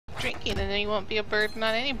drinking and then you won't be a burden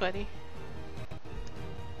on anybody.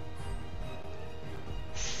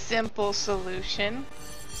 Simple solution.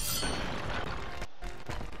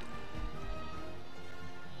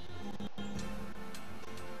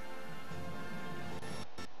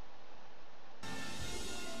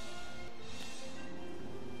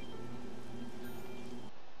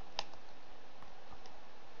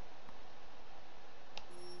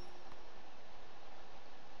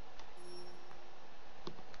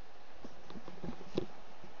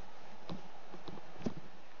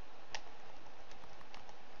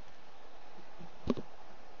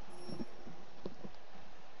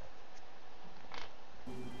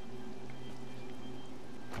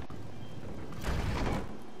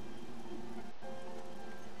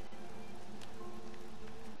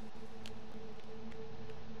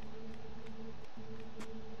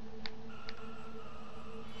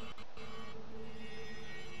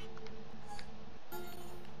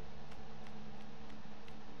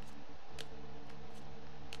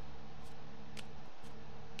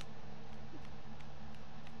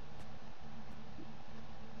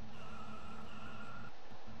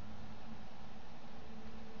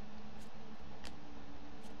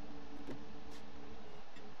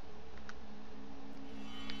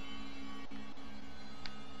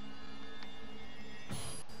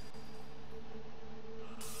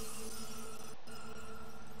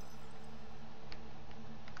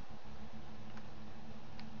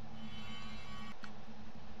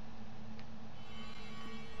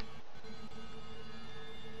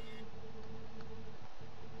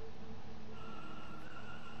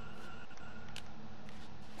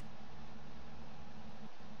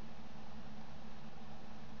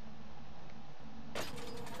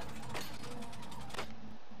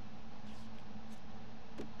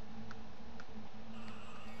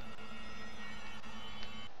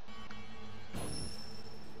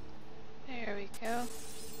 There we go.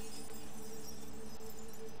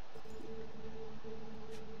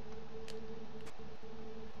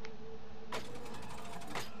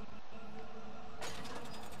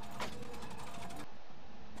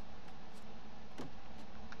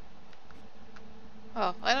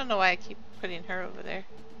 Oh, I don't know why I keep putting her over there.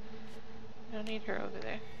 I don't need her over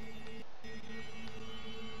there.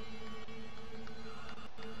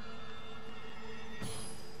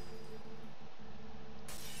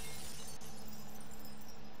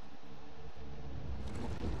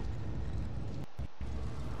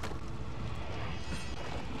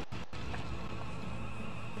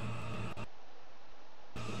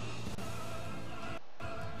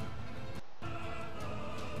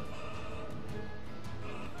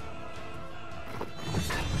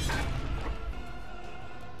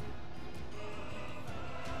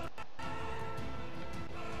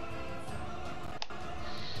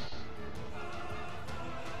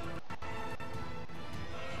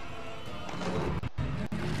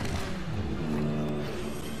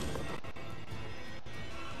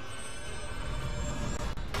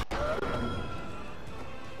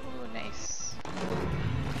 Ooh, nice.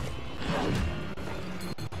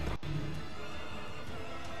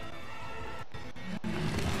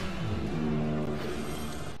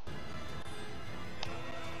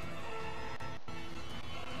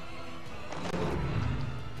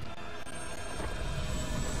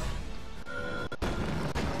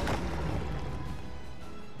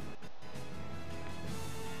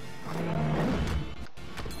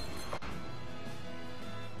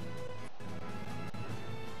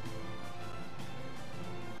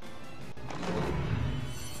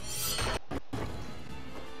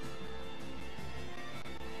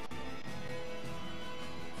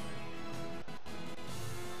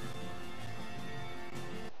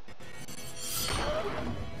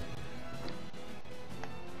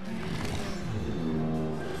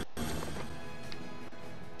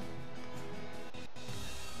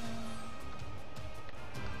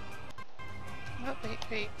 Oh,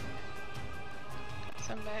 wait. Got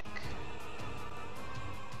some back.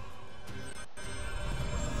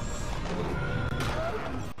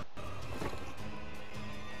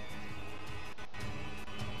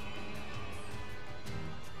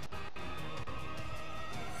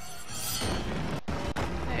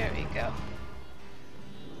 There we go.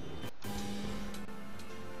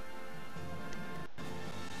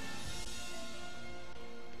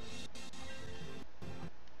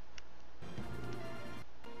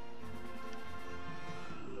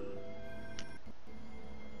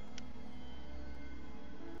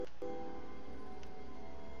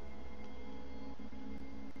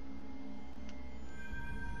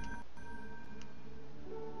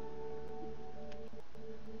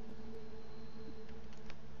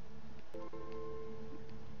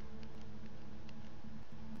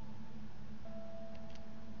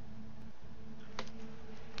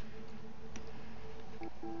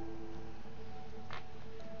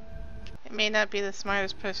 may not be the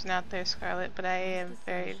smartest person out there, Scarlet, but I am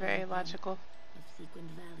very, very logical. Of sequined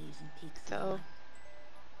valleys and peaks So, of light.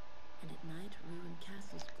 And at night, ruined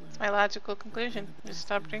castles glow. it's my logical conclusion. Just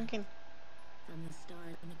stop drinking. From the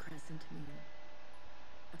stars and the crescent moon,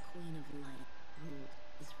 a queen of light ruled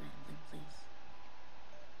this rambling place.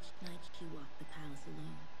 Each night she walked the palace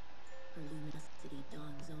alone, her luminosity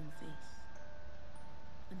dawn's own face.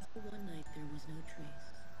 Until one night there was no trace.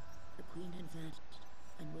 The queen had vanished,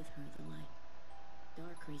 and with her the light.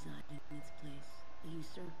 Dark resided in its place. The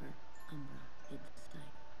usurper, Umbra, hid the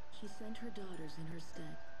sight. She sent her daughters in her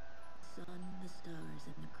stead. The sun, the stars,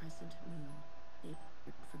 and the crescent moon, they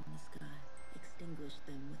poured from the sky, extinguished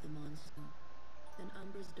them with the monsoon. Then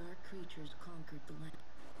Umbra's dark creatures conquered the land.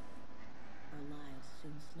 Our lives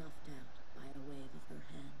soon snuffed out by a wave of her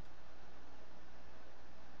hand.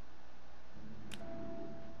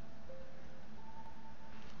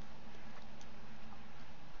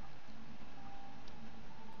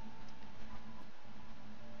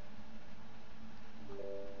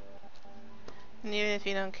 And even if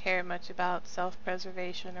you don't care much about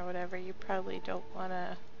self-preservation or whatever, you probably don't want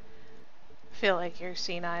to feel like you're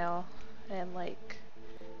senile and like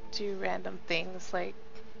do random things like,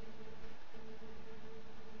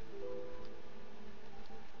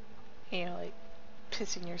 you know, like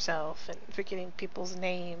pissing yourself and forgetting people's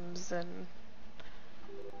names and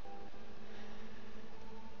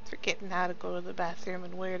forgetting how to go to the bathroom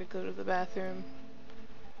and where to go to the bathroom.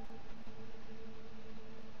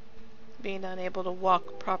 Being unable to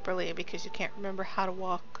walk properly because you can't remember how to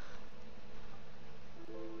walk.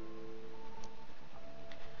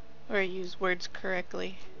 Or use words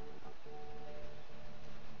correctly.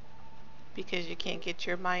 Because you can't get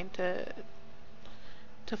your mind to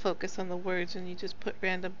focus on the words and you just put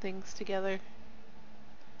random things together.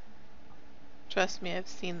 Trust me, I've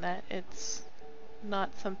seen that. It's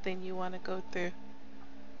not something you want to go through.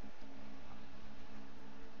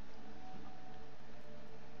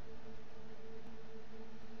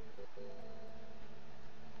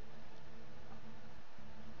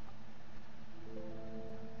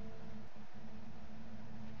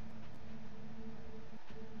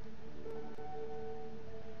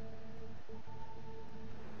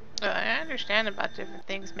 I understand about different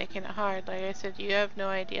things making it hard. Like I said, you have no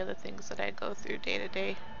idea the things that I go through day to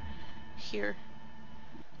day here.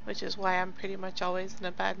 Which is why I'm pretty much always in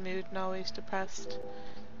a bad mood and always depressed.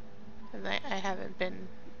 And I haven't been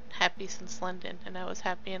happy since London. And I was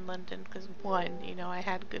happy in London because, one, you know, I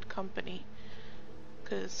had good company.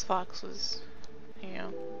 Because Fox was, you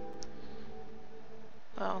know,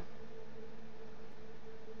 well,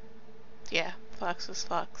 yeah, Fox was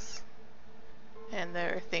Fox. And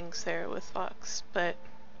there are things there with Fox, but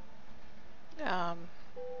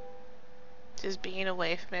just being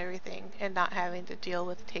away from everything and not having to deal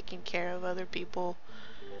with taking care of other people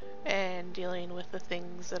and dealing with the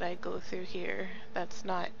things that I go through here, that's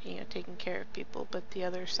not, you know, taking care of people, but the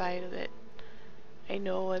other side of it, I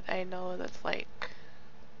know what that's like.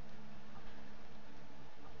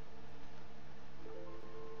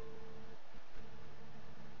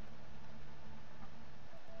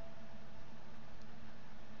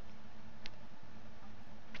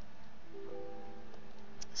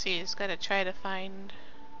 So you just gotta try to find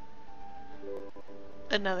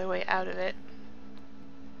another way out of it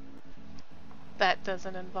that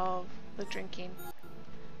doesn't involve the drinking.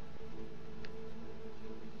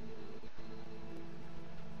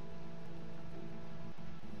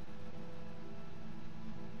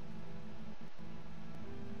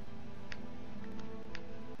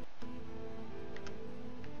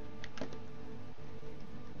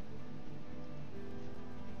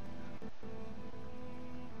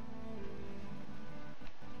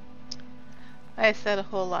 I said a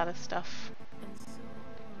whole lot of stuff. And so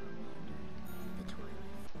wandered, the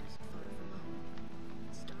twilight forest far from home,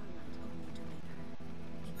 starlight only to meet her,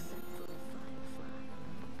 except for a firefly.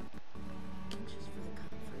 Anxious for the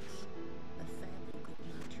comforts, a family could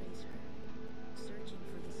not trace her, searching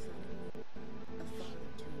for the sun and moon, a father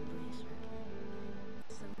to embrace her.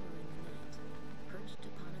 Somewhere in the night, perched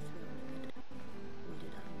upon a throne in the dark,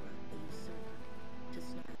 waited Umbra, the usurper, to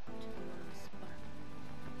snap out a spark.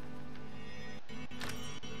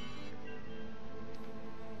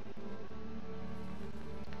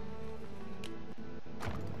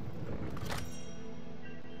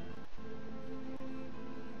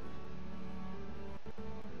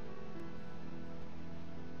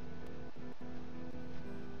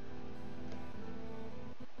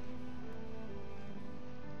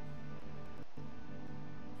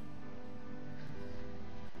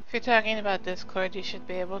 If you're talking about Discord, you should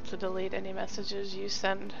be able to delete any messages you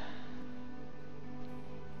send.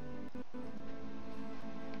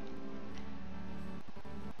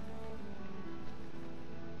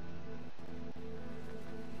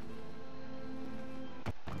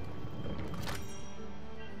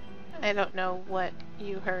 I don't know what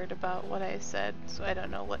you heard about what I said, so I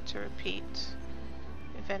don't know what to repeat,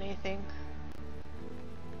 if anything.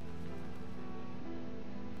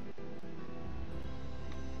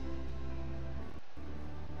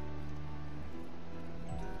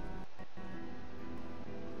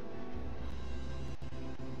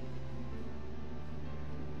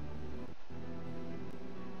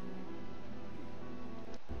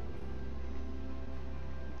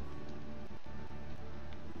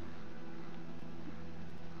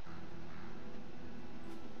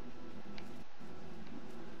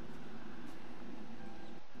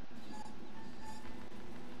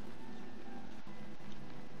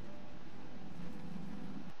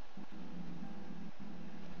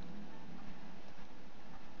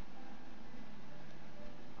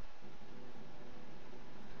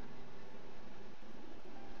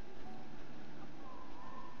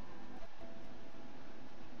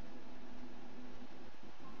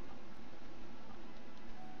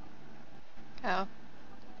 Oh.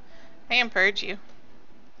 I can purge you.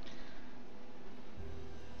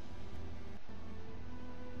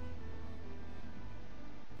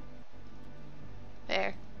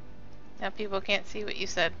 There. Now people can't see what you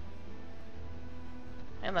said.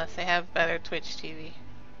 Unless they have better Twitch TV.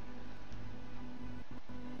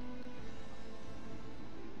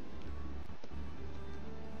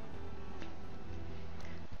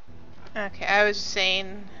 Okay, I was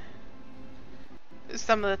saying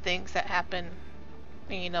some of the things that happen,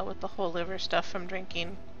 you know, with the whole liver stuff from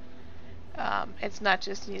drinking. It's not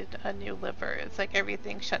just a new liver. It's like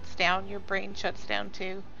everything shuts down. Your brain shuts down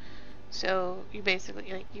too. So you basically,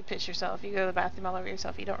 like, you piss yourself, you go to the bathroom all over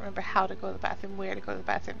yourself, you don't remember how to go to the bathroom, where to go to the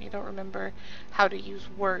bathroom, you don't remember how to use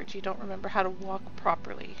words, you don't remember how to walk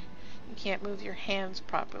properly, you can't move your hands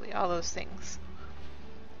properly, all those things.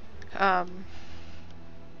 And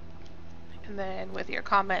then with your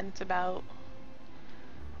comment about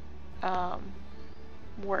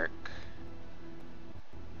work,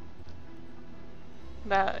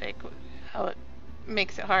 about like how it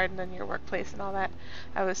makes it hard and then your workplace and all that,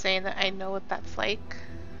 I was saying that I know what that's like.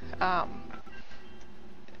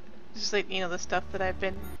 Just like, you know, the stuff that I've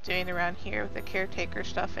been doing around here with the caretaker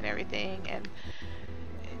stuff and everything, and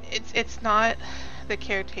it's not the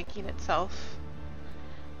caretaking itself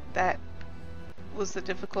that was the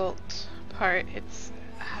difficult part, it's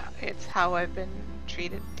how I've been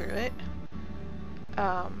treated through it.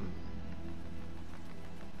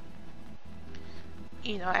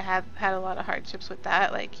 You know, I have had a lot of hardships with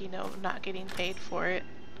that, like, you know, not getting paid for it,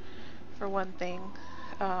 for one thing.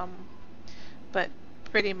 But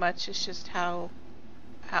pretty much it's just how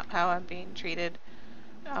I'm being treated.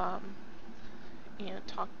 You know,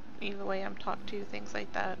 the way I'm talked to, things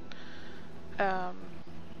like that.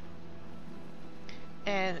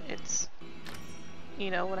 And it's, you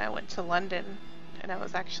know, when I went to London and I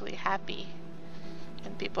was actually happy,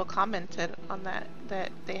 and people commented on that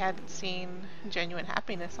they hadn't seen genuine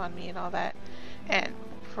happiness on me and all that. And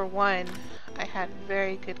for one, I had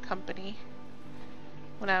very good company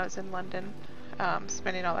when I was in London.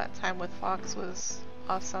 Spending all that time with Fox was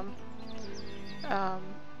awesome. But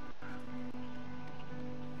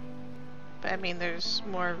I mean, there's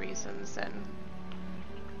more reasons than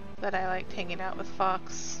that I liked hanging out with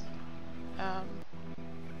Fox.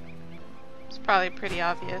 It's probably pretty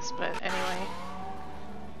obvious, but anyway.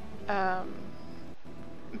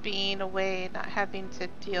 Being away, not having to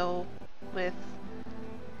deal with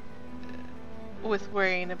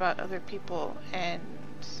worrying about other people, and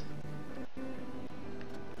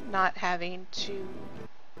not having to,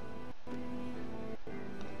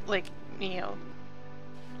 like, you know,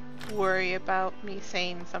 worry about me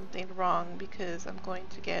saying something wrong because I'm going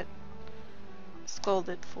to get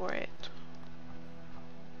scolded for it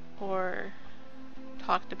or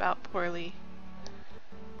talked about poorly.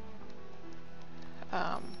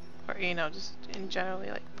 Or, you know, just in generally,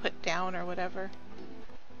 like, put down or whatever.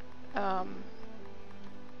 So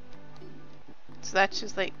that's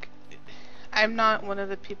just, like, I'm not one of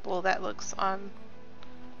the people that looks on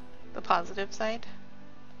the positive side.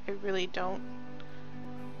 I really don't.